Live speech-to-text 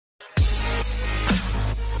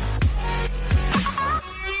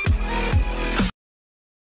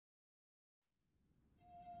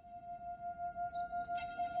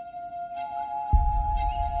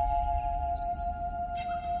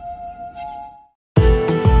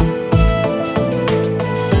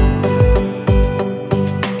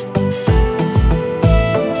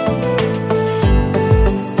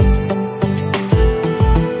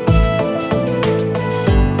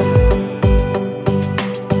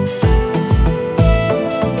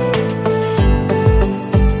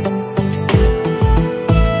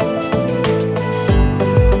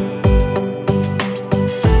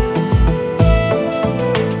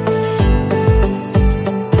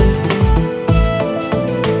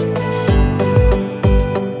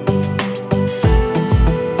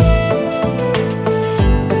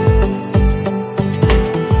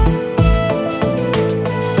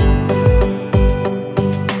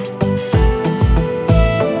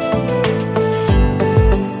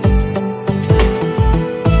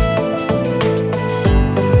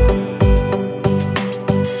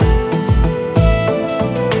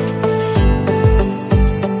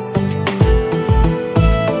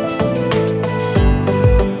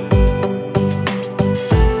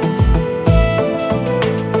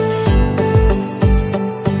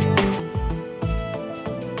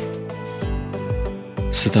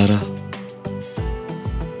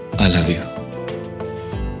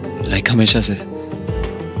Like हमेशा से,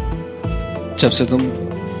 जब से तुम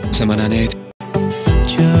उसे मनाने आई थी।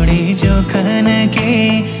 चूड़ी जो खन के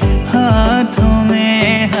हाथों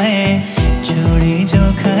में है, चूड़ी जो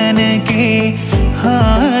खन के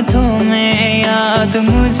हाथों में, याद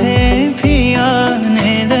मुझे भी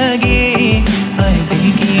आने लगी हर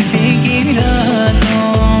भीगी भीगी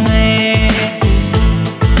रातों में।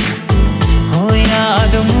 हो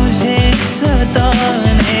याद मुझे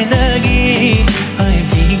सताने लगी हर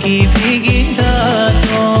भीगी भीगी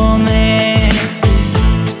रातों में।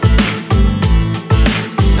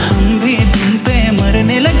 हम भी तुम पे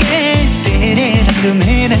मरने लगे, तेरे रंग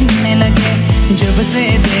में रंगने लगे, जब से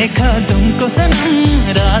देखा तुमको सनम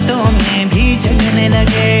रातों में भी जगने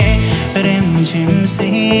लगे। रिमझिम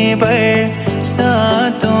सी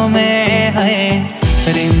बरसातों में है,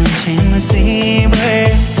 रिमझिम सी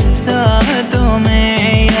बरसातों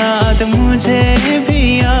में, याद मुझे भी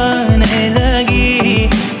आने लगी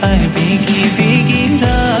हर भीगी भीगी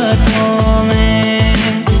रातों में।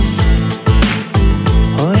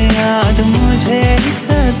 हो याद मुझे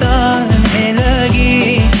सताने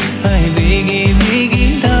लगी हर भीगी भीगी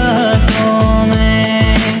रातों में।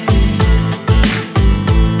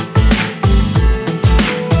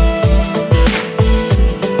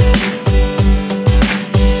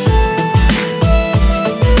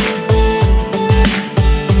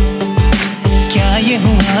 क्या ये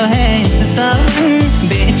हुआ है इस सावन,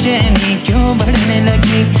 बेचैनी क्यों बढ़ने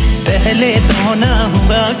लगी, पहले तो ना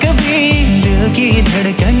हुआ कभी, दिल की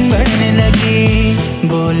धड़कन बढ़ने लगी।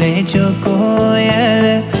 बोले जो कोयल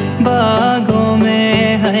बागों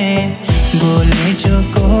में है, बोले जो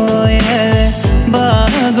कोयल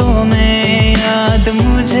बागों में, याद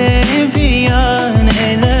मुझे भी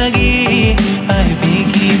आने लगी हर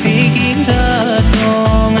भीगी भीगी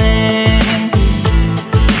रातों में।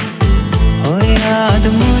 हो याद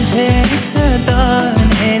मुझे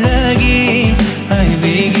सताने लगी हर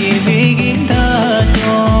भीगी भीगी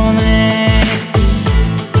रातों में।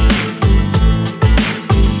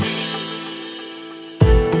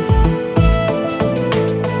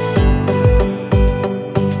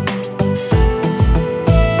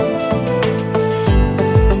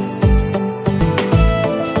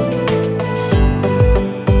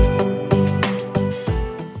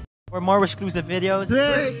 For more exclusive videos,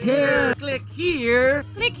 Click here. Click here.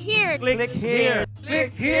 Click here. Click here.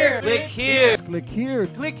 click here, click here, Click here.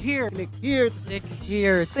 click here, Click here.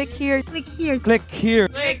 click here, Click here. Click here.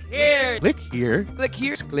 Click here. click here, Click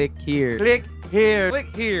here. Click here. Click here. click here,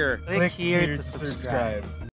 Click here. click here to subscribe.